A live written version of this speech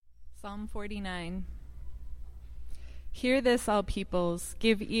Psalm 49. Hear this, all peoples.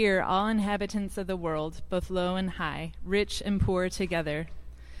 Give ear, all inhabitants of the world, both low and high, rich and poor together.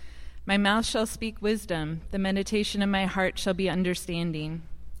 My mouth shall speak wisdom. The meditation of my heart shall be understanding.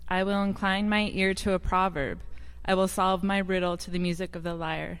 I will incline my ear to a proverb. I will solve my riddle to the music of the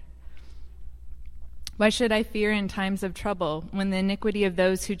lyre. Why should I fear in times of trouble, when the iniquity of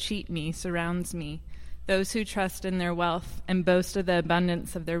those who cheat me surrounds me, those who trust in their wealth and boast of the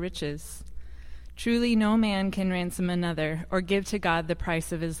abundance of their riches? Truly no man can ransom another, or give to God the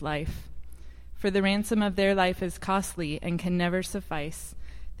price of his life. For the ransom of their life is costly and can never suffice,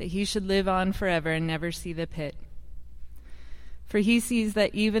 that he should live on forever and never see the pit. For he sees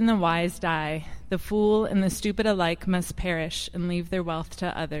that even the wise die, the fool and the stupid alike must perish and leave their wealth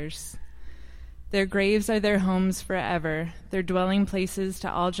to others. Their graves are their homes forever, their dwelling places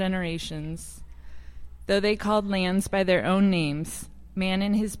to all generations. Though they called lands by their own names, man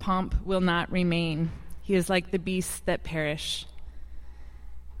in his pomp will not remain. He is like the beasts that perish.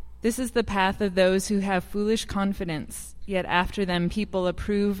 This is the path of those who have foolish confidence, yet after them people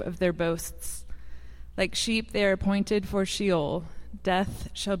approve of their boasts. Like sheep they are appointed for Sheol. Death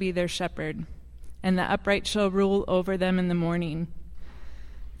shall be their shepherd, and the upright shall rule over them in the morning.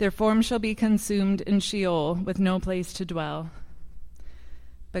 Their form shall be consumed in Sheol, with no place to dwell.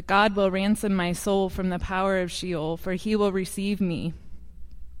 But God will ransom my soul from the power of Sheol, for he will receive me.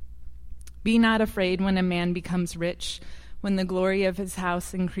 Be not afraid when a man becomes rich, when the glory of his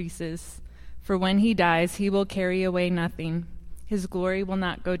house increases. For when he dies, he will carry away nothing. His glory will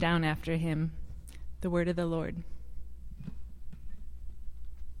not go down after him. The word of the Lord.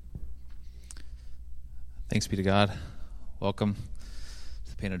 Thanks be to God. Welcome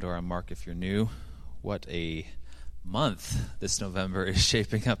to the Panadora. I'm Mark if you're new. What a month this November is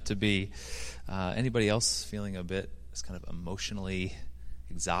shaping up to be. Anybody else feeling a bit kind of emotionally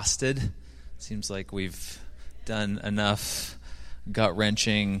exhausted? Seems like we've done enough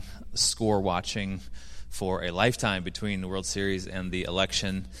gut-wrenching score watching for a lifetime between the World Series and the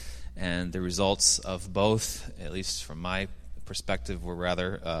election, and the results of both, at least from my perspective, were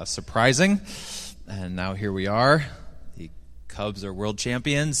rather surprising. And now here we are. The Cubs are world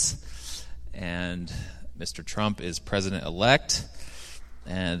champions, and Mr. Trump is president-elect,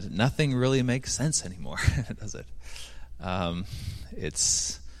 and nothing really makes sense anymore, does it?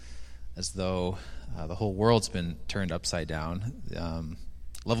 It's as though the whole world's been turned upside down.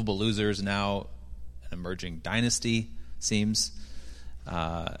 Lovable Losers now an emerging dynasty, seems,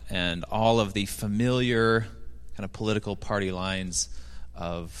 and all of the familiar kind of political party lines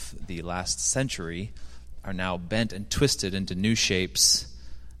of the last century are now bent and twisted into new shapes,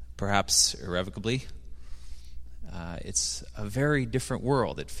 perhaps irrevocably. It's a very different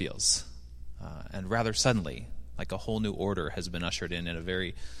world, it feels, and rather suddenly, like a whole new order has been ushered in a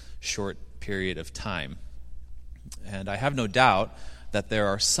very short period of time. And I have no doubt that there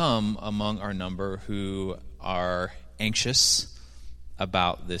are some among our number who are anxious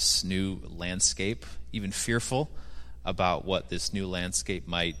about this new landscape, even fearful about what this new landscape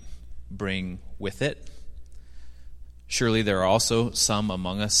might bring with it. Surely there are also some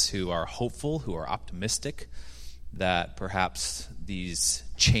among us who are hopeful, who are optimistic, that perhaps these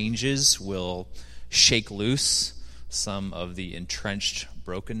changes will shake loose some of the entrenched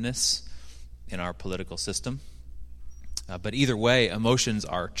brokenness in our political system. But either way, emotions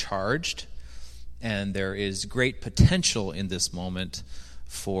are charged, and there is great potential in this moment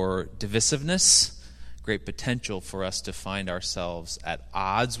for divisiveness, great potential for us to find ourselves at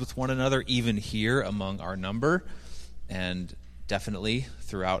odds with one another, even here among our number, and definitely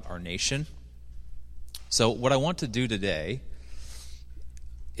throughout our nation. So what I want to do today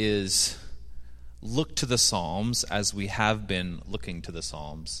is look to the Psalms as we have been looking to the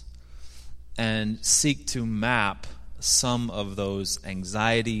Psalms and seek to map some of those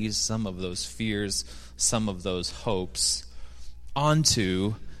anxieties, some of those fears, some of those hopes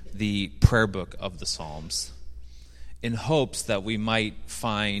onto the prayer book of the Psalms in hopes that we might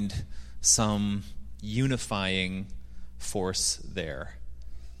find some unifying force there.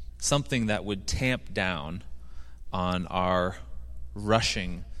 Something that would tamp down on our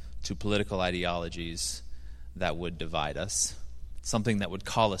rushing to political ideologies that would divide us. Something that would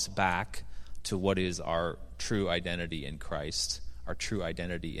call us back to what is our true identity in Christ, our true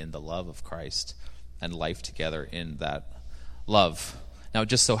identity in the love of Christ, and life together in that love. Now, it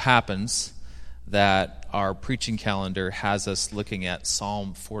just so happens that our preaching calendar has us looking at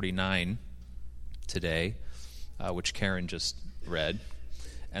Psalm 49 today, which Karen just read.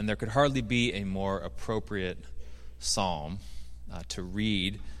 And there could hardly be a more appropriate psalm to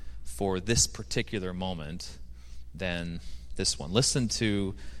read for this particular moment than this one. Listen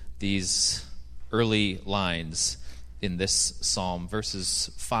to these early lines in this psalm, verses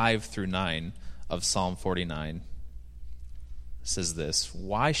 5 through 9 of Psalm 49, says this: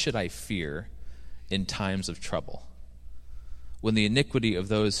 "Why should I fear in times of trouble? When the iniquity of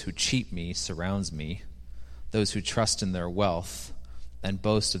those who cheat me surrounds me, those who trust in their wealth and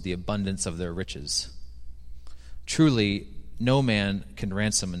boast of the abundance of their riches. Truly, no man can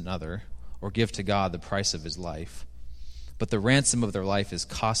ransom another or give to God the price of his life, but the ransom of their life is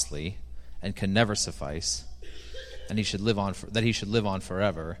costly and can never suffice, and he should live on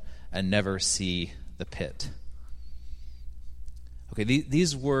forever and never see the pit." Okay,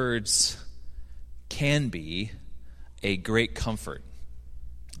 these words can be a great comfort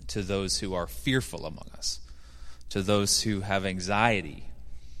to those who are fearful among us, to those who have anxiety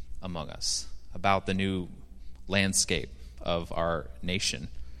among us about the new landscape of our nation.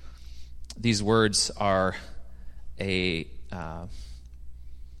 These words are a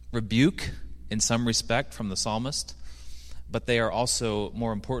rebuke in some respect from the psalmist, but they are also,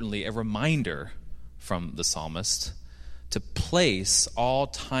 more importantly, a reminder from the psalmist to place all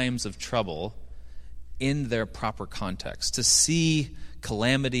times of trouble in their proper context, to see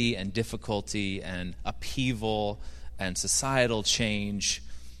calamity and difficulty and upheaval and societal change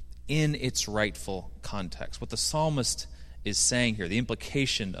in its rightful context. What the psalmist is saying here, the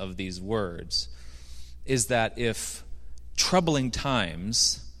implication of these words, is that if troubling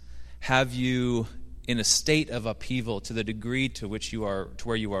times have you in a state of upheaval to the degree to which you are, to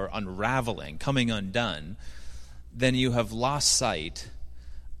where you are unraveling, coming undone, then you have lost sight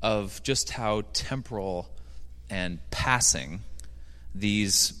of just how temporal and passing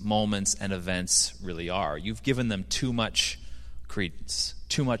these moments and events really are. You've given them too much credence,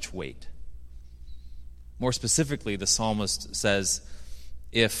 too much weight. More specifically, the psalmist says,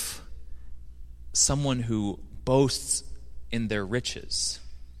 if someone who boasts in their riches,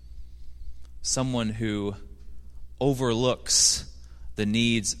 someone who overlooks the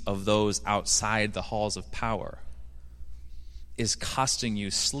needs of those outside the halls of power, is costing you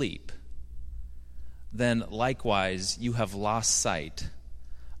sleep, then likewise you have lost sight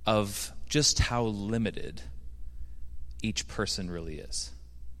of just how limited each person really is.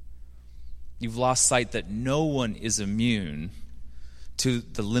 You've lost sight that no one is immune to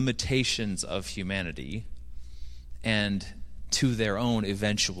the limitations of humanity and to their own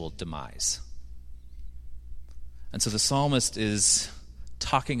eventual demise. And so the psalmist is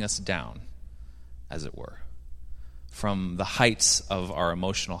talking us down, as it were, from the heights of our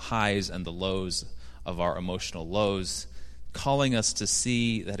emotional highs and the lows of our emotional lows, calling us to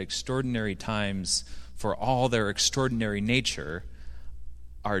see that extraordinary times, for all their extraordinary nature,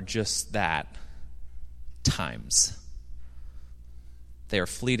 are just that, times. They are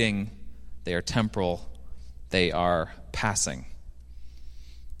fleeting, they are temporal, they are passing.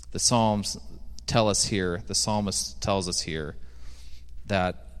 The Psalms tell us here, the psalmist tells us here,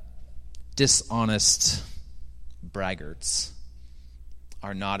 that dishonest braggarts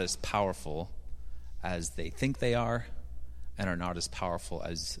are not as powerful as they think they are, and are not as powerful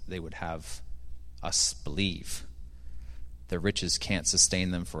as they would have us believe. Their riches can't sustain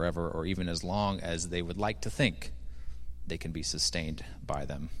them forever, or even as long as they would like to think they can be sustained by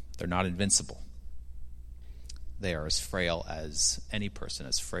them. They're not invincible. They are as frail as any person,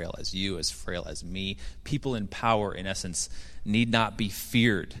 as frail as you, as frail as me. People in power, in essence, need not be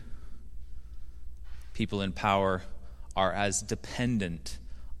feared. People in power are as dependent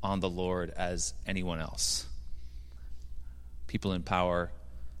on the Lord as anyone else. People in power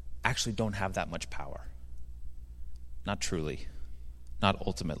actually don't have that much power. Not truly. Not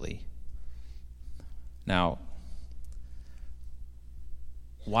ultimately. Now,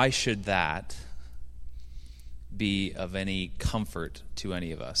 why should that be of any comfort to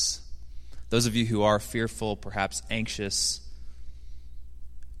any of us? Those of you who are fearful, perhaps anxious,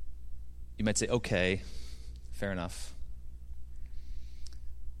 you might say, okay, fair enough.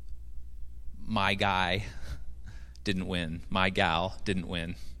 My guy didn't win. My gal didn't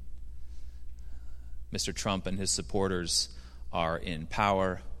win. Mr. Trump and his supporters are in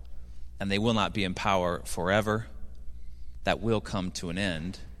power, and they will not be in power forever. That will come to an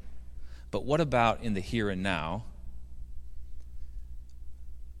end. But what about in the here and now?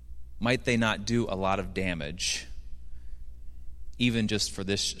 Might they not do a lot of damage, even just for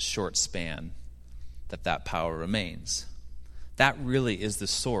this short span that power remains? That really is the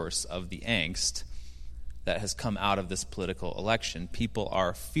source of the angst that has come out of this political election. People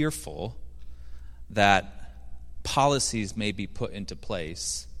are fearful that policies may be put into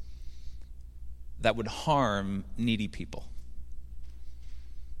place that would harm needy people,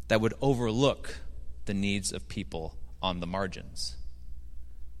 that would overlook the needs of people on the margins.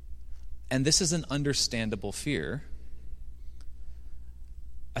 And this is an understandable fear,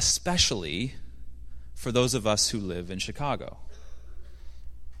 especially for those of us who live in Chicago.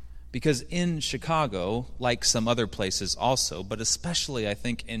 Because in Chicago, like some other places also, but especially I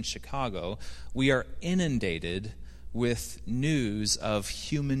think in Chicago, we are inundated with news of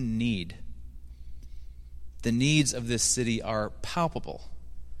human need. The needs of this city are palpable.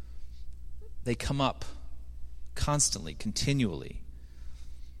 They come up constantly, continually.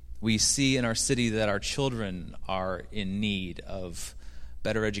 We see in our city that our children are in need of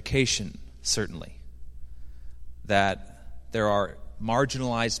better education, certainly. That there are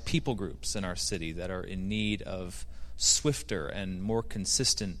marginalized people groups in our city that are in need of swifter and more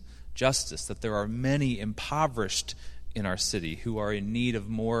consistent justice, that there are many impoverished in our city who are in need of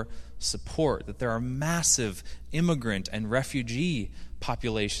more support, that there are massive immigrant and refugee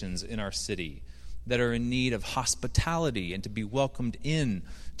populations in our city that are in need of hospitality and to be welcomed in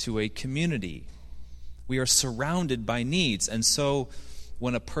to a community. We are surrounded by needs, and so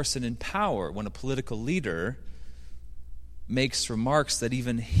when a person in power, when a political leader makes remarks that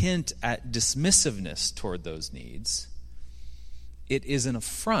even hint at dismissiveness toward those needs, it is an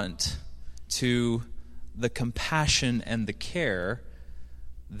affront to the compassion and the care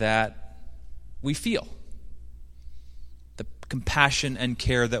that we feel. The compassion and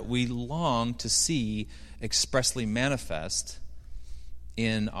care that we long to see expressly manifest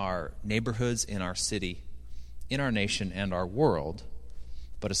in our neighborhoods, in our city, in our nation, and our world,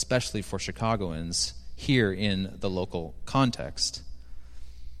 but especially for Chicagoans here in the local context.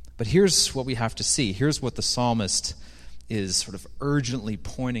 But here's what we have to see. Here's what the psalmist is sort of urgently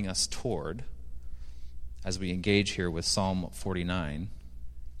pointing us toward as we engage here with Psalm 49.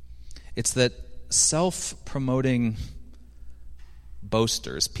 It's that self-promoting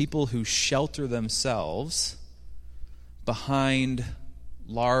boasters, people who shelter themselves behind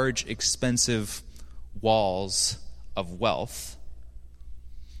large, expensive walls of wealth,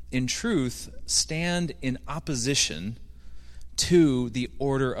 in truth, stand in opposition to the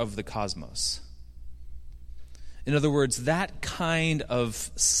order of the cosmos. In other words, that kind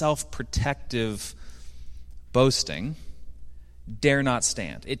of self-protective boasting dare not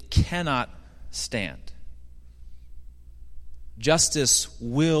stand. It cannot stand. Justice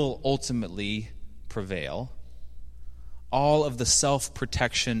will ultimately prevail. All of the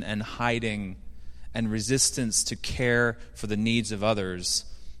self-protection and hiding and resistance to care for the needs of others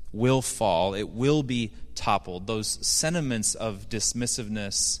will fall. It will be toppled. Those sentiments of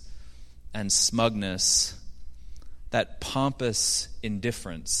dismissiveness and smugness, that pompous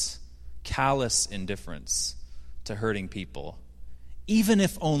indifference, callous indifference to hurting people, even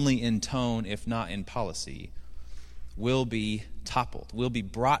if only in tone, if not in policy, will be toppled, will be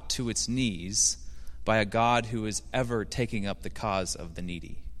brought to its knees by a God who is ever taking up the cause of the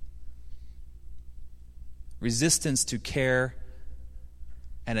needy. Resistance to care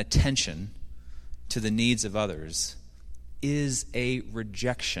and attention to the needs of others is a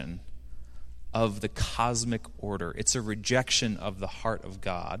rejection of the cosmic order. It's a rejection of the heart of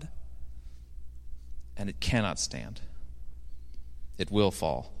God, and it cannot stand. It will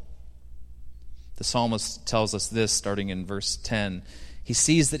fall. The psalmist tells us this starting in verse 10. He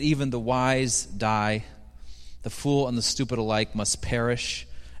sees that even the wise die, the fool and the stupid alike must perish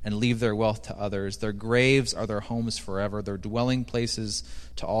and leave their wealth to others. Their graves are their homes forever, their dwelling places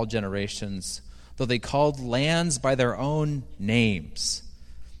to all generations. Though they called lands by their own names,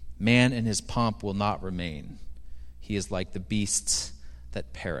 man in his pomp will not remain. He is like the beasts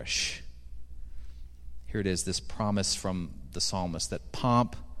that perish. Here it is, this promise from the psalmist that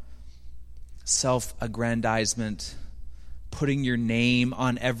pomp, self-aggrandizement, putting your name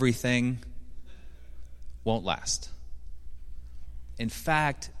on everything won't last. In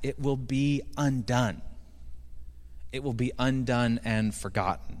fact, it will be undone. It will be undone and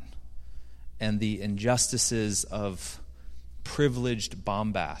forgotten. And the injustices of privileged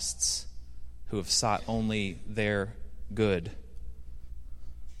bombasts who have sought only their good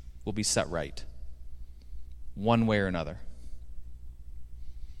will be set right, one way or another.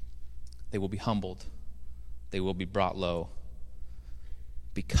 They will be humbled. They will be brought low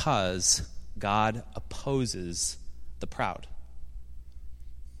because God opposes the proud.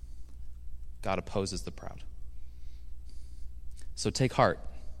 God opposes the proud. So take heart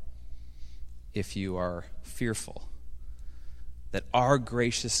if you are fearful that our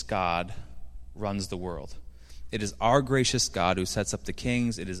gracious God runs the world. It is our gracious God who sets up the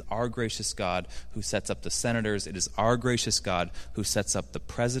kings. It is our gracious God who sets up the senators. It is our gracious God who sets up the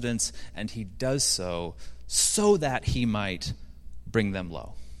presidents, and he does so that he might bring them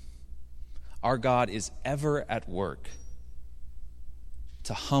low. Our God is ever at work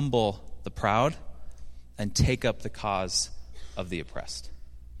to humble the proud and take up the cause of the oppressed.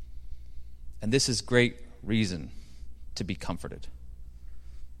 And this is great reason to be comforted.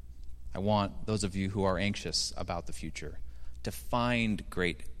 I want those of you who are anxious about the future to find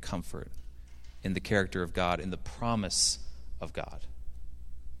great comfort in the character of God, in the promise of God,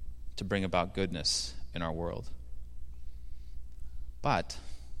 to bring about goodness in our world. But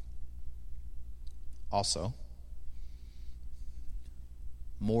also,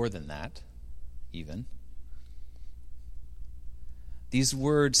 more than that, even, these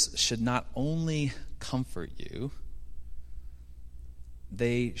words should not only comfort you,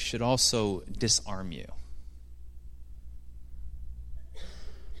 they should also disarm you.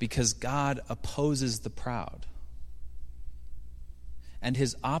 Because God opposes the proud. And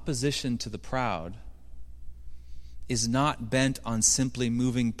his opposition to the proud is not bent on simply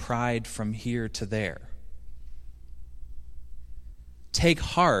moving pride from here to there. Take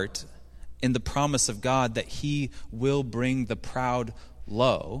heart in the promise of God that he will bring the proud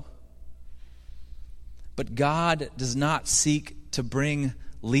low. But God does not seek to bring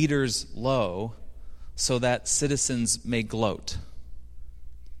leaders low so that citizens may gloat.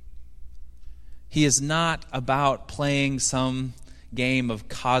 He is not about playing some game of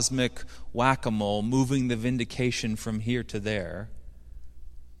cosmic whack-a-mole, moving the vindication from here to there,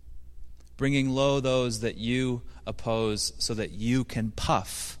 bringing low those that you oppose so that you can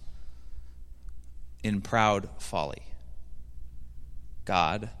puff in proud folly.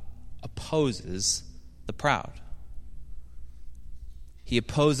 God opposes the proud. He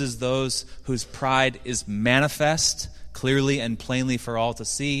opposes those whose pride is manifest clearly and plainly for all to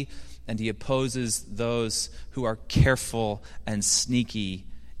see, and he opposes those who are careful and sneaky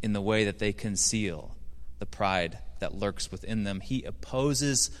in the way that they conceal the pride that lurks within them. He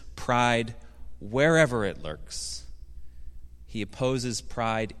opposes pride wherever it lurks. He opposes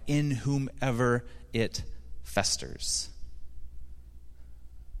pride in whomever it festers.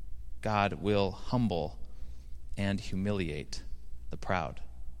 God will humble and humiliate the proud.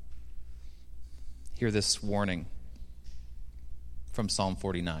 Hear this warning from Psalm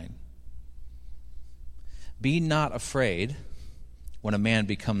 49. Be not afraid when a man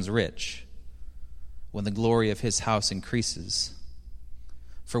becomes rich, when the glory of his house increases.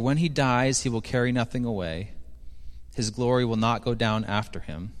 For when he dies, he will carry nothing away. His glory will not go down after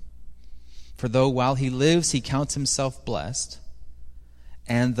him. For though while he lives, he counts himself blessed,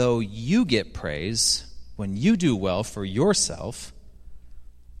 and though you get praise when you do well for yourself,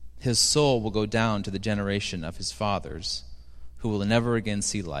 his soul will go down to the generation of his fathers, who will never again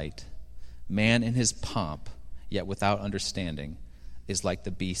see light. Man in his pomp, yet without understanding, is like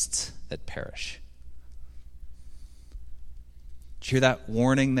the beasts that perish. Did you hear that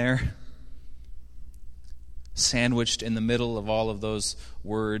warning there? Sandwiched in the middle of all of those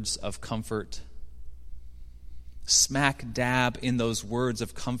words of comfort. Smack dab in those words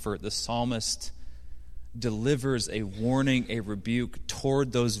of comfort, the psalmist delivers a warning, a rebuke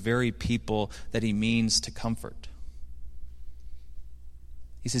toward those very people that he means to comfort.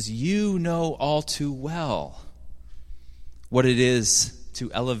 He says, you know all too well what it is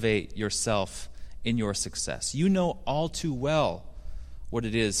to elevate yourself in your success. You know all too well what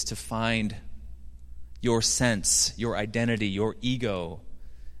it is to find your sense, your identity, your ego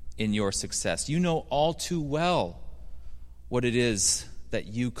in your success. You know all too well what it is that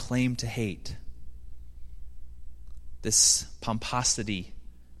you claim to hate. This pomposity,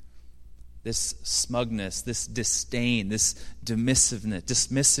 this smugness, this disdain, this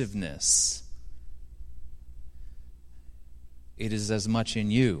dismissiveness. It is as much in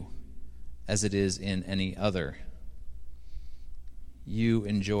you as it is in any other. You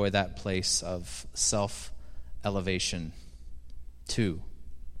enjoy that place of self-elevation too.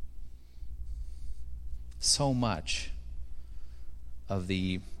 So much of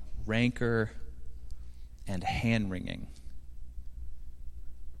the rancor and hand-wringing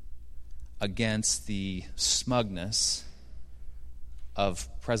against the smugness of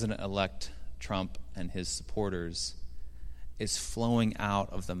President-elect Trump and his supporters is flowing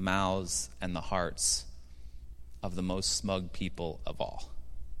out of the mouths and the hearts of the most smug people of all.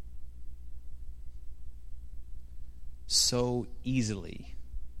 So easily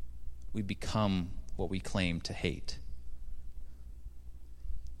we become what we claim to hate.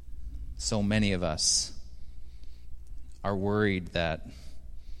 So many of us are worried that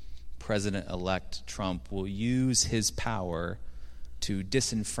President-elect Trump will use his power to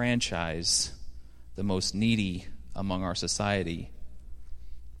disenfranchise the most needy among our society.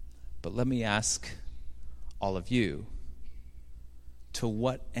 But let me ask all of you, to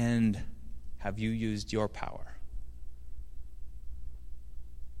what end have you used your power?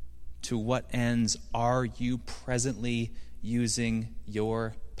 to what ends are you presently using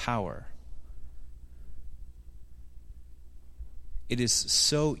your power? It is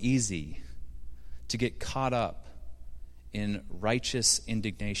so easy to get caught up in righteous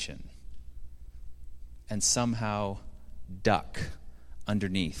indignation and somehow duck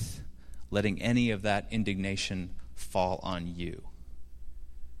underneath, letting any of that indignation fall on you.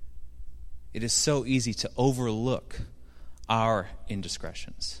 It is so easy to overlook our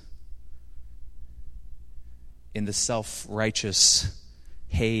indiscretions in the self-righteous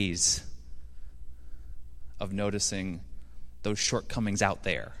haze of noticing those shortcomings out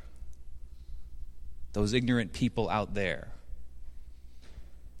there, those ignorant people out there,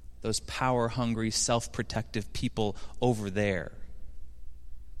 those power-hungry, self-protective people over there.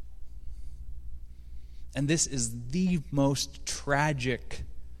 And this is the most tragic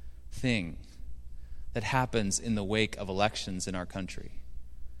thing that happens in the wake of elections in our country,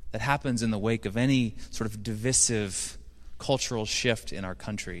 that happens in the wake of any sort of divisive cultural shift in our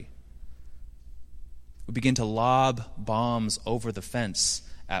country. We begin to lob bombs over the fence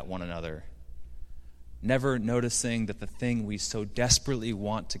at one another, never noticing that the thing we so desperately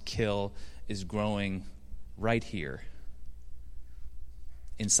want to kill is growing right here,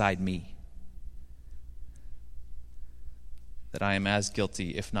 inside me. That I am as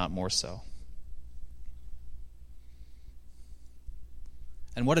guilty, if not more so.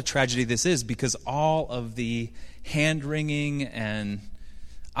 And what a tragedy this is, because all of the hand-wringing and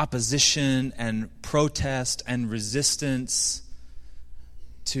opposition and protest and resistance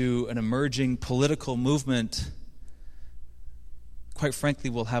to an emerging political movement, quite frankly,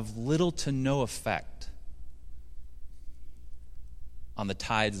 will have little to no effect on the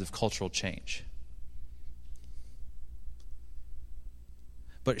tides of cultural change.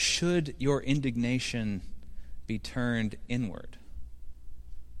 But should your indignation be turned inward,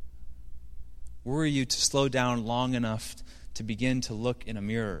 were you to slow down long enough to begin to look in a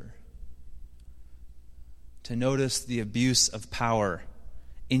mirror, to notice the abuse of power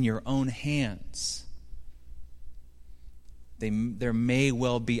in your own hands, there may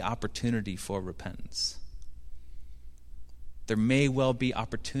well be opportunity for repentance. There may well be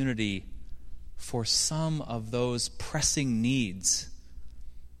opportunity for some of those pressing needs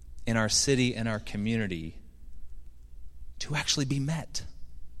in our city and our community to actually be met.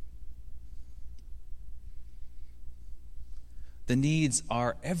 The needs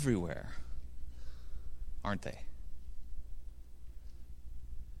are everywhere, aren't they?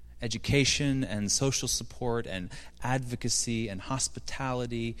 Education and social support and advocacy and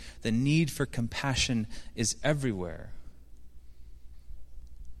hospitality, the need for compassion is everywhere.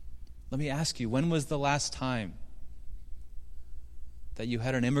 Let me ask you, when was the last time that you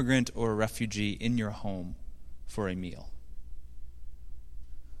had an immigrant or a refugee in your home for a meal?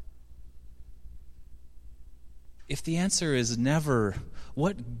 If the answer is never,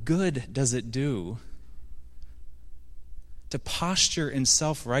 what good does it do to posture in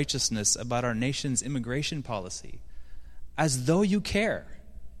self-righteousness about our nation's immigration policy as though you care?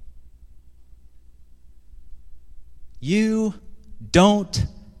 You don't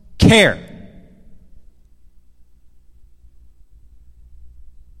care.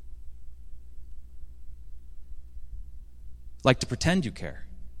 Like to pretend you care.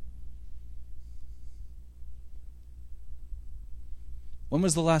 When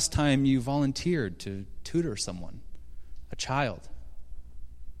was the last time you volunteered to tutor someone, a child?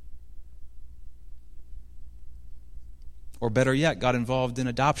 Or better yet, got involved in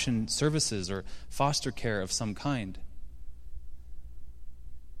adoption services or foster care of some kind?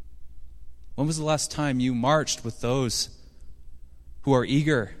 When was the last time you marched with those who are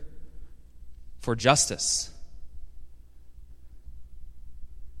eager for justice,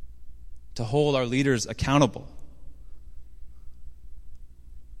 to hold our leaders accountable?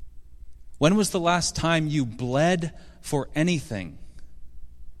 When was the last time you bled for anything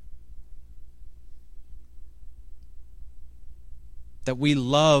that we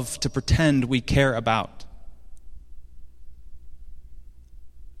love to pretend we care about?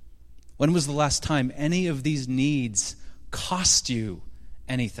 When was the last time any of these needs cost you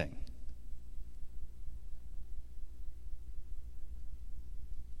anything?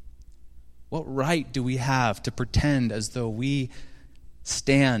 What right do we have to pretend as though we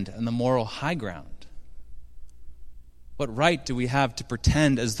stand on the moral high ground? What right do we have to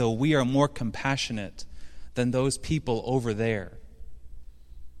pretend as though we are more compassionate than those people over there?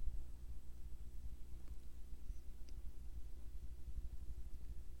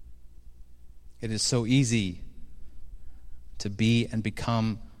 It is so easy to be and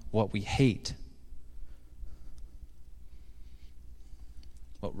become what we hate.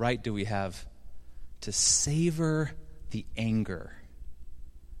 What right do we have to savor the anger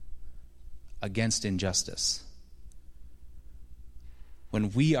against injustice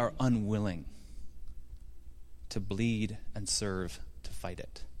when we are unwilling to bleed and serve to fight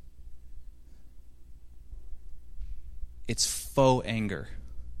it? It's faux anger.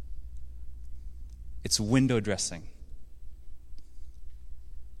 It's window dressing.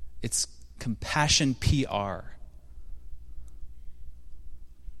 It's compassion PR.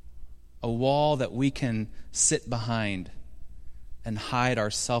 A wall that we can sit behind and hide our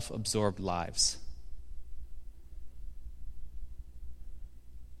self-absorbed lives.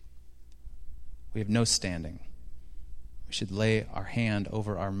 We have no standing. We should lay our hand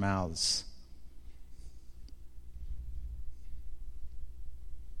over our mouths.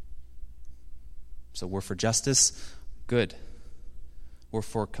 So we're for justice, good. We're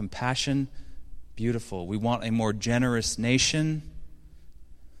for compassion, beautiful. We want a more generous nation.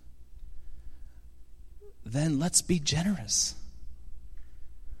 Then let's be generous.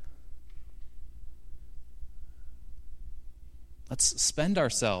 Let's spend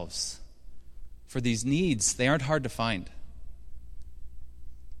ourselves for these needs. They aren't hard to find.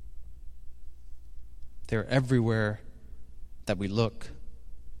 They're everywhere that we look.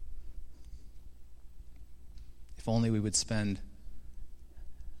 If only we would spend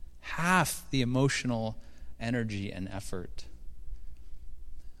half the emotional energy and effort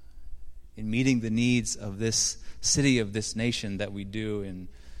in meeting the needs of this city, of this nation, that we do in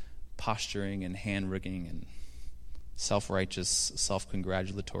posturing and hand-wringing and self-righteous,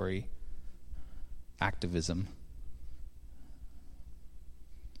 self-congratulatory activism,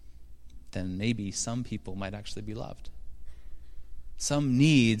 then maybe some people might actually be loved. Some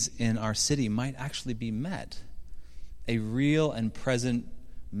needs in our city might actually be met. A real and present,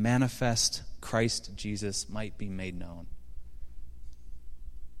 manifest Christ Jesus might be made known.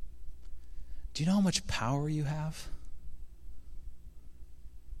 Do you know how much power you have?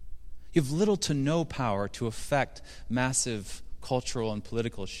 You have little to no power to affect massive cultural and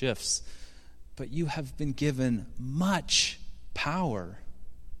political shifts, but you have been given much power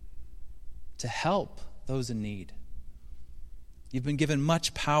to help those in need. You've been given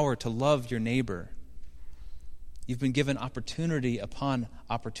much power to love your neighbor. You've been given opportunity upon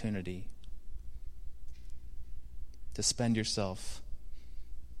opportunity to spend yourself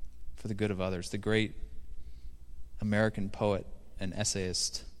for the good of others. The great American poet and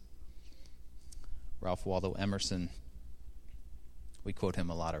essayist Ralph Waldo Emerson, we quote him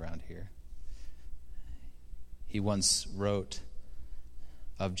a lot around here. He once wrote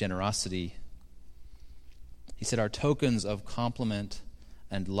of generosity, he said, "Our tokens of compliment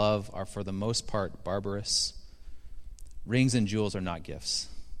and love are for the most part barbarous. Rings and jewels are not gifts,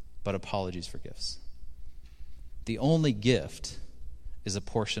 but apologies for gifts. The only gift is a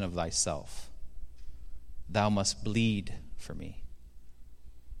portion of thyself. Thou must bleed for me."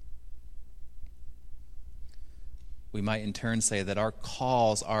 We might in turn say that our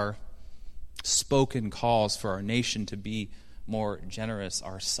calls, our spoken calls for our nation to be more generous,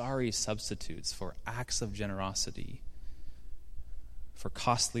 are sorry substitutes for acts of generosity, for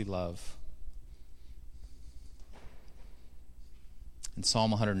costly love. In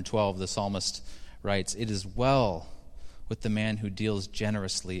Psalm 112, the psalmist writes, "It is well with the man who deals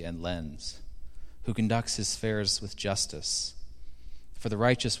generously and lends, who conducts his affairs with justice. For the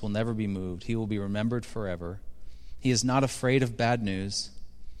righteous will never be moved. He will be remembered forever. He is not afraid of bad news.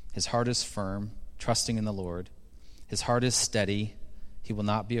 His heart is firm, trusting in the Lord. His heart is steady. He will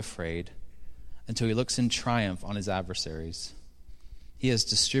not be afraid until he looks in triumph on his adversaries. He has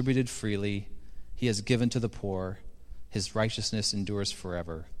distributed freely. He has given to the poor. His righteousness endures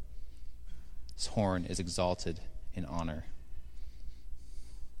forever. His horn is exalted in honor."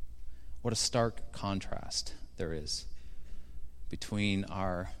 What a stark contrast there is between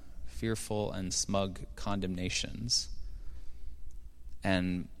our fearful and smug condemnations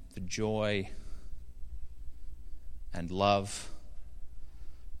and the joy and love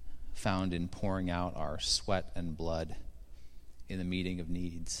found in pouring out our sweat and blood in the meeting of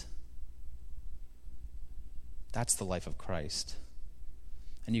needs. That's the life of Christ.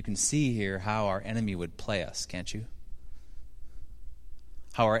 And you can see here how our enemy would play us, can't you?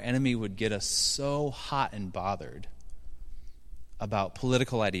 How our enemy would get us so hot and bothered about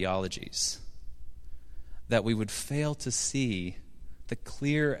political ideologies that we would fail to see the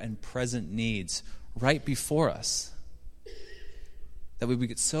clear and present needs right before us. That we would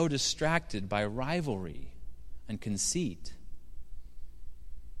get so distracted by rivalry and conceit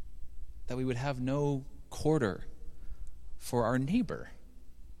that we would have no quarter for our neighbor,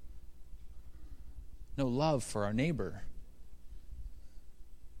 no love for our neighbor.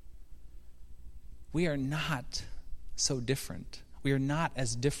 we are not so different. We are not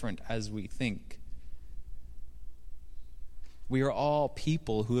as different as we think. We are all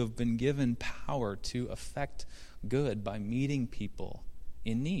people who have been given power to effect good by meeting people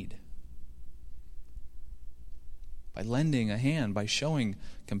in need, by lending a hand, by showing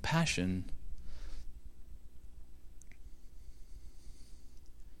compassion.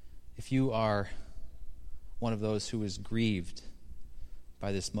 If you are one of those who is grieved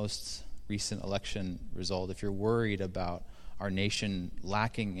by this most recent election result, if you're worried about our nation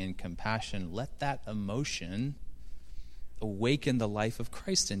lacking in compassion, let that emotion awaken the life of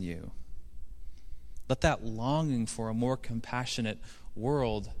Christ in you. Let that longing for a more compassionate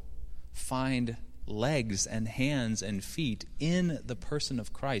world find legs and hands and feet in the person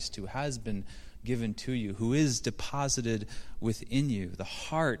of Christ who has been given to you, who is deposited within you. The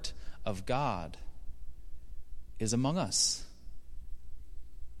heart of God is among us.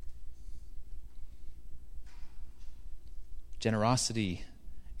 Generosity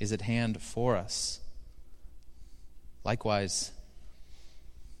is at hand for us. Likewise,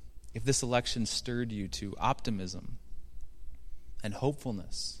 if this election stirred you to optimism and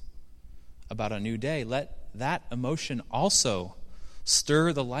hopefulness about a new day, let that emotion also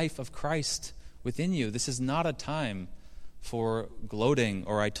stir the life of Christ within you. This is not a time for gloating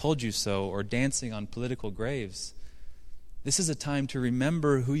or I told you so or dancing on political graves. This is a time to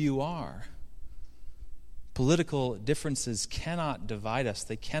remember who you are. Political differences cannot divide us.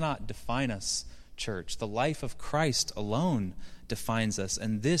 They cannot define us, church. The life of Christ alone defines us,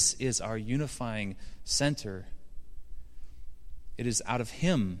 and this is our unifying center. It is out of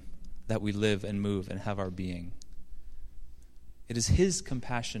Him that we live and move and have our being. It is His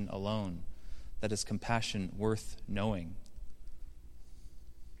compassion alone that is compassion worth knowing.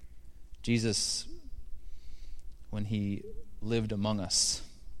 Jesus, when He lived among us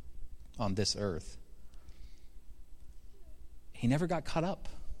on this earth, He never got caught up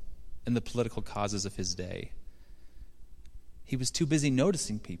in the political causes of His day. He was too busy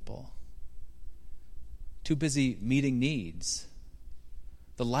noticing people, too busy meeting needs.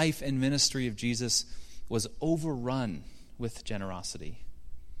 The life and ministry of Jesus was overrun with generosity.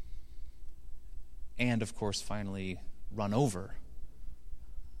 And, of course, finally run over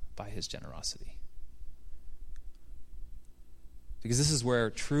by His generosity. Because this is where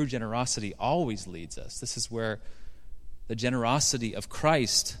true generosity always leads us. This is where the generosity of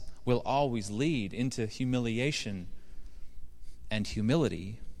Christ will always lead into humiliation and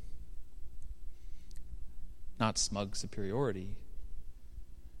humility, not smug superiority.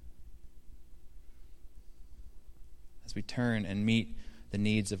 As we turn and meet the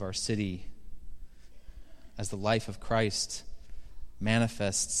needs of our city, as the life of Christ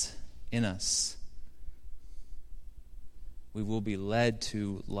manifests in us, we will be led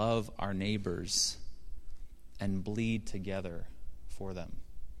to love our neighbors and bleed together for them.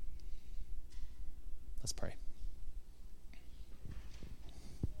 Let's pray.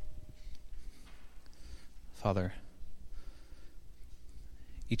 Father,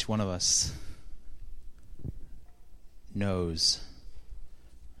 each one of us knows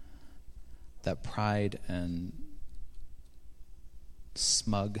that pride and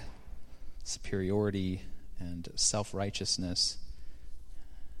smug superiority and self-righteousness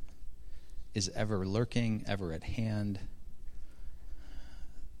is ever lurking, ever at hand,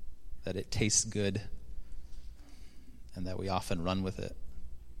 that it tastes good, and that we often run with it.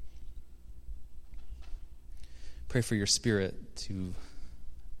 Pray for your Spirit to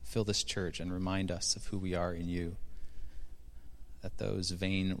fill this church and remind us of who we are in you, that those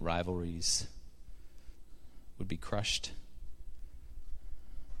vain rivalries would be crushed,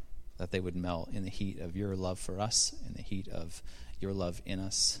 that they would melt in the heat of your love for us, in the heat of your love in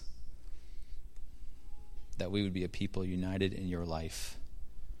us, that we would be a people united in your life,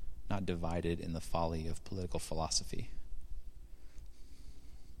 not divided in the folly of political philosophy.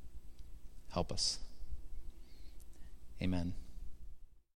 Help us. Amen.